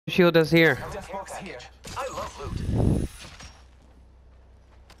Shield us here. Death box here. I love loot.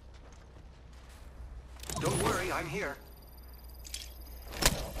 Don't worry, I'm here.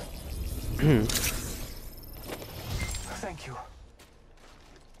 Thank you.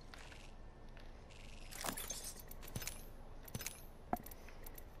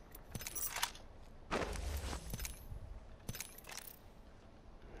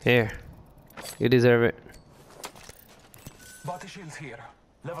 Here. You deserve it. Body shields here.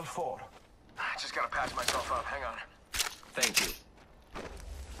 Level 4. I just gotta patch myself up. Hang on. Thank you.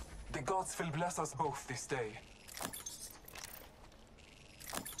 The gods will bless us both this day.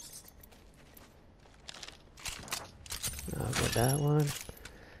 I'll get that one.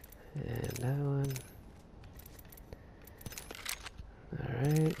 And that one.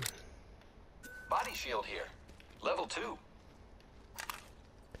 Alright. Body shield here. Level 2.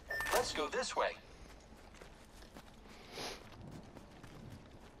 Let's go this way.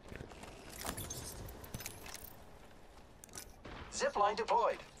 Zipline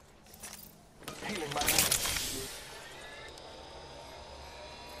deployed. Healing my wounds.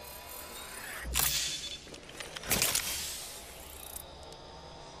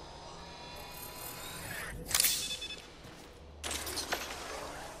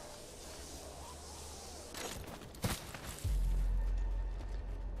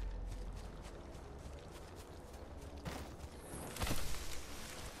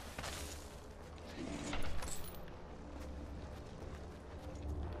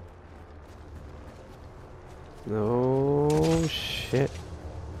 Oh shit.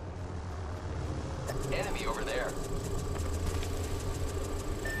 Enemy over there.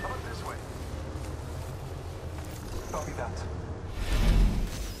 How about this way? Copy that.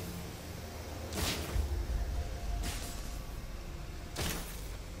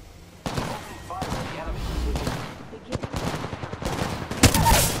 Opening fire on the enemy.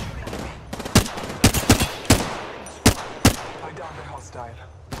 I downed the hostile.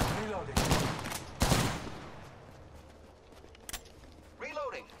 Reloading.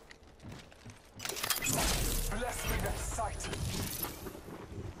 Reloading. Bless me that sight.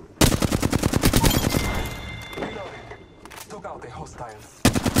 Reloading. Took out the hostiles.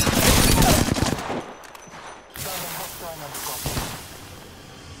 Down the hostile and spot.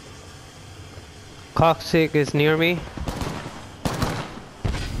 Coxic is near me.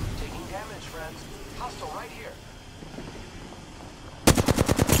 Taking damage, friends. Hostile right here.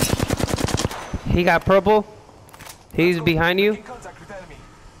 He got purple. He's behind you. In contact with enemy.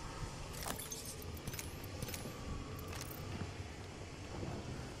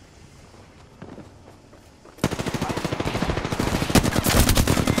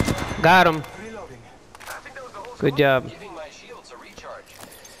 Got him. Reloading. I think that was the whole Good squad. job. Giving my shields a recharge.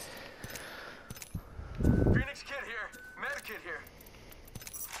 Phoenix kit here. Med kit here.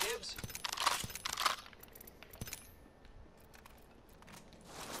 Gibbs.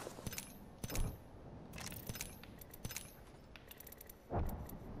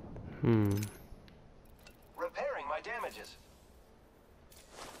 Repairing my damages.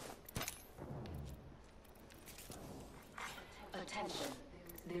 Attention.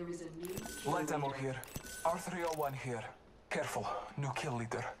 There is a new Light ammo here. R301 here. Careful. New kill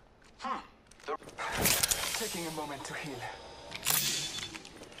leader. The Taking a moment to heal.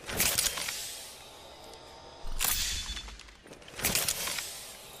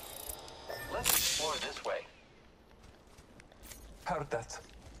 Let's explore this way. Heard that.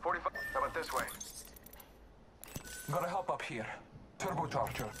 45. How about this way? Gotta help up here.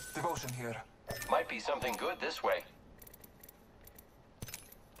 Turbocharger. Devotion here. Might be something good this way.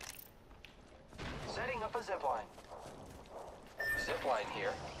 Setting up a zipline. Zipline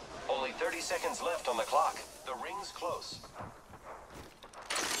here. Only 30 seconds left on the clock. The ring's close.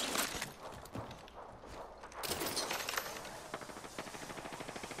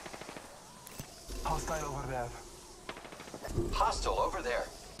 Hostile over there. Hostile over there.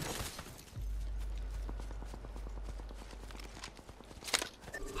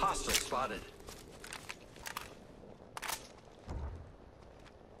 Hostile spotted.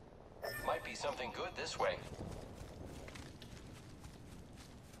 Might be something good this way.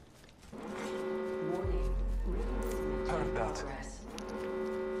 warning. Heard that. Progress.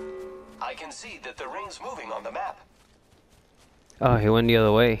 I can see that the ring's moving on the map. Oh, he went the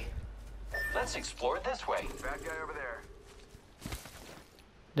other way. Let's explore this way. Bad guy over there.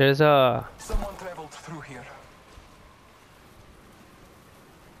 There's a... Someone traveled through here.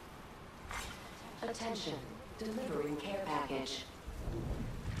 Attention. Delivering care package.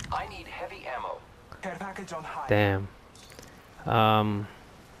 I need heavy ammo. Care package on high. Damn. I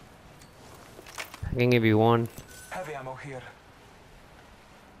can give you one. Heavy ammo here.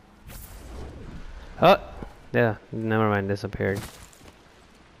 Oh, yeah. Never mind. Disappeared.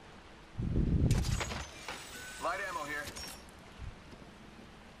 Light ammo here.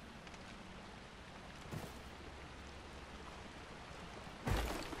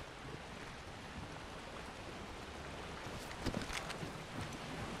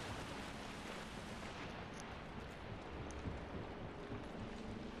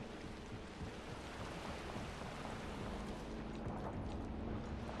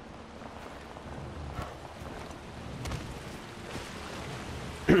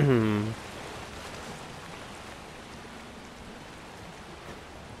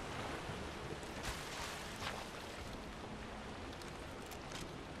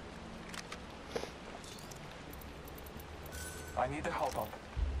 I need the help up.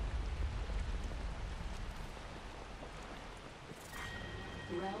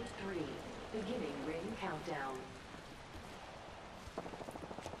 Round 3. Beginning ring countdown.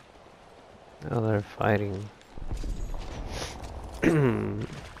 Oh, they're fighting.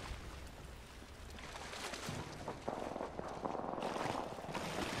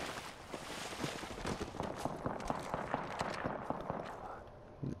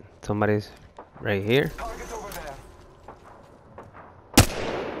 Somebody's right here. Target over there.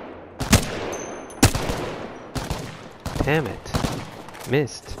 Damn it.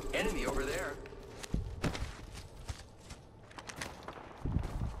 Missed. Enemy over there.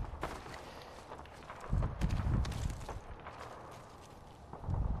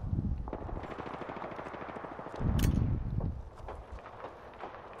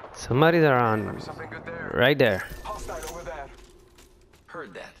 Somebody's around. Something good there. Right there. Hostile over there.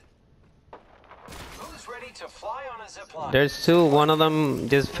 Heard that. Who's ready to fly on a zipline? There's two. One of them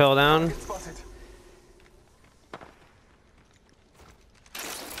just fell down. Get spotted.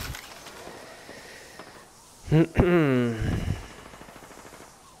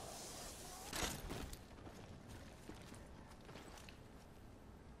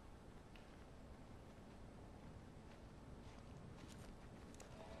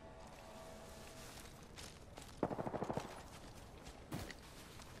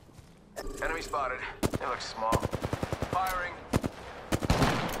 Enemy spotted. They look small. Firing.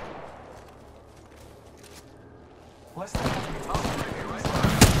 Less than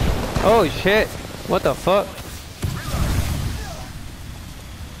Oh shit. What the fuck?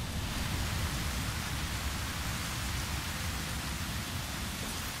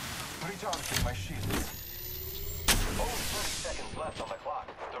 recharging my shields. Only 30 seconds left on the clock.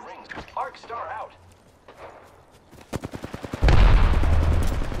 The rings. Arc star out.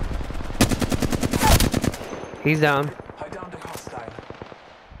 He's down. I downed a hostile.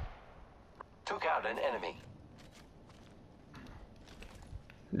 Took out an enemy.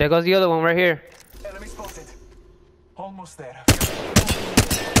 There goes the other one right here. Enemy spotted. Almost there.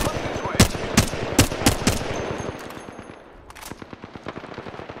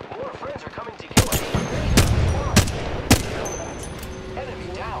 More friends are coming to kill us.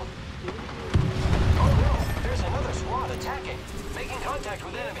 Enemy down. Oh no, there's another squad attacking. Making contact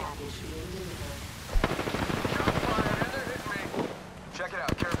with enemy. Check it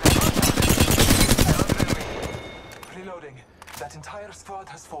out, careful. Reloading. That entire squad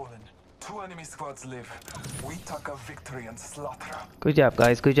has fallen. 2 enemy squads live. We took a victory and slaughter. Good job,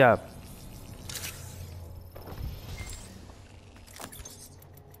 guys. Good job.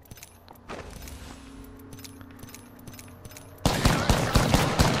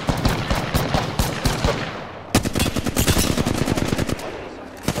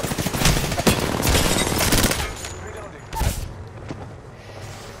 Reloading.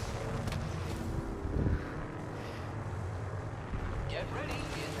 Get ready.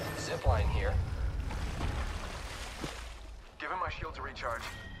 Zipline here. Give him my shield to recharge.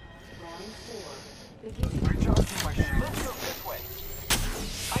 Round 4. Beginning. Recharging my shield. Let's go this way.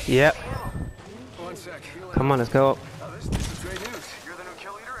 Yep. 1 sec. Come on, let's go. Oh, this is great news. You're the new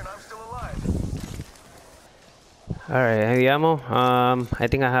kill leader and I'm still alive. Alright, heavy ammo. I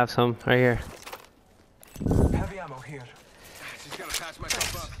think I have some right here. Heavy ammo here. Just gotta patch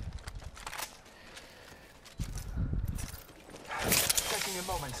myself up. Taking a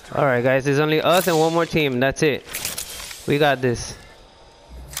moment to Alright, guys. There's only us and one more team. That's it. We got this.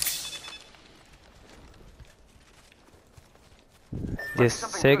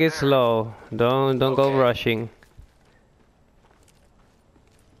 Just take it slow. Don't go Okay. rushing.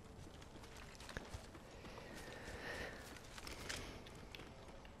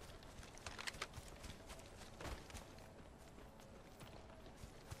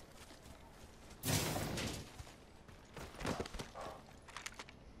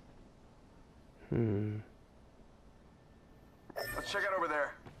 Let's check out over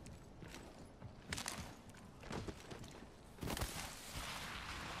there.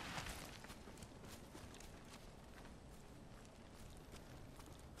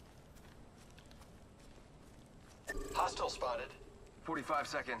 Hostile spotted. 45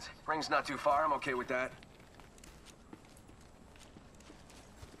 seconds. Ring's not too far. I'm okay with that.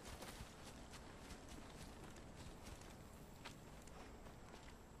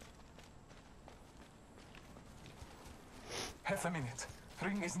 Half a minute.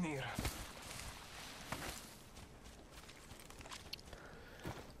 Ring is near.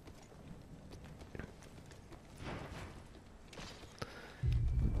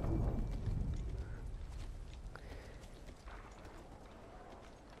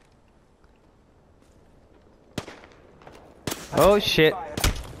 Oh shit.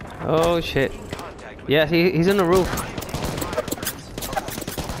 Oh shit. Yeah, he's in the roof.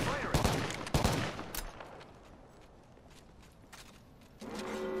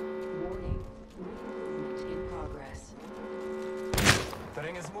 Warning. Movement in progress. The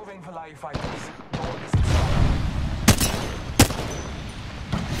ring is moving for live fighters. Door is inside.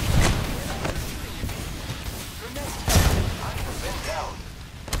 I have been down.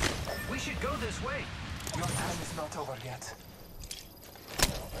 We should go this way. Your time is not over yet.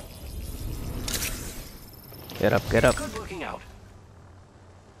 Get up, get up. Good looking out.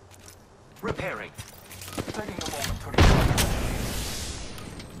 Repairing. Taking a moment to recover.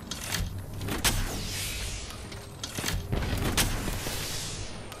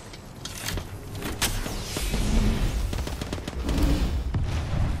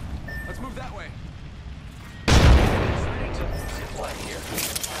 Let's move that way. Zip line here.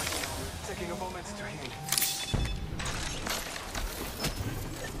 Taking a moment to heal.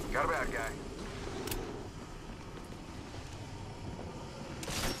 Got a bad guy.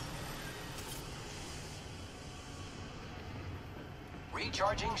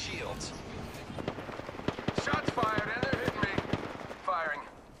 Recharging shields. Shots fired and they're hitting me. Firing.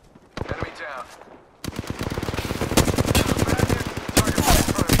 Enemy down. Target right in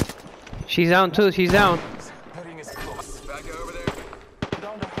front of me. She's down too, she's down. The ring is close. Bad guy over there.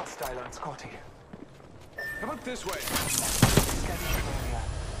 Down the hostile on Scotty. How about this way? Scanning the area.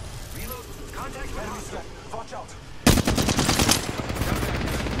 Reload. Contact with Enemy hostile. threat. Watch out.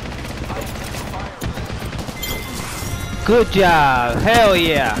 Good job. Hell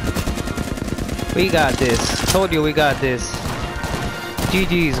yeah. We got this. Told you we got this.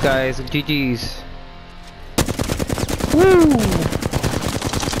 GG's guys. GG's. Woo!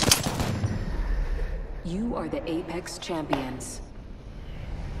 You are the Apex champions.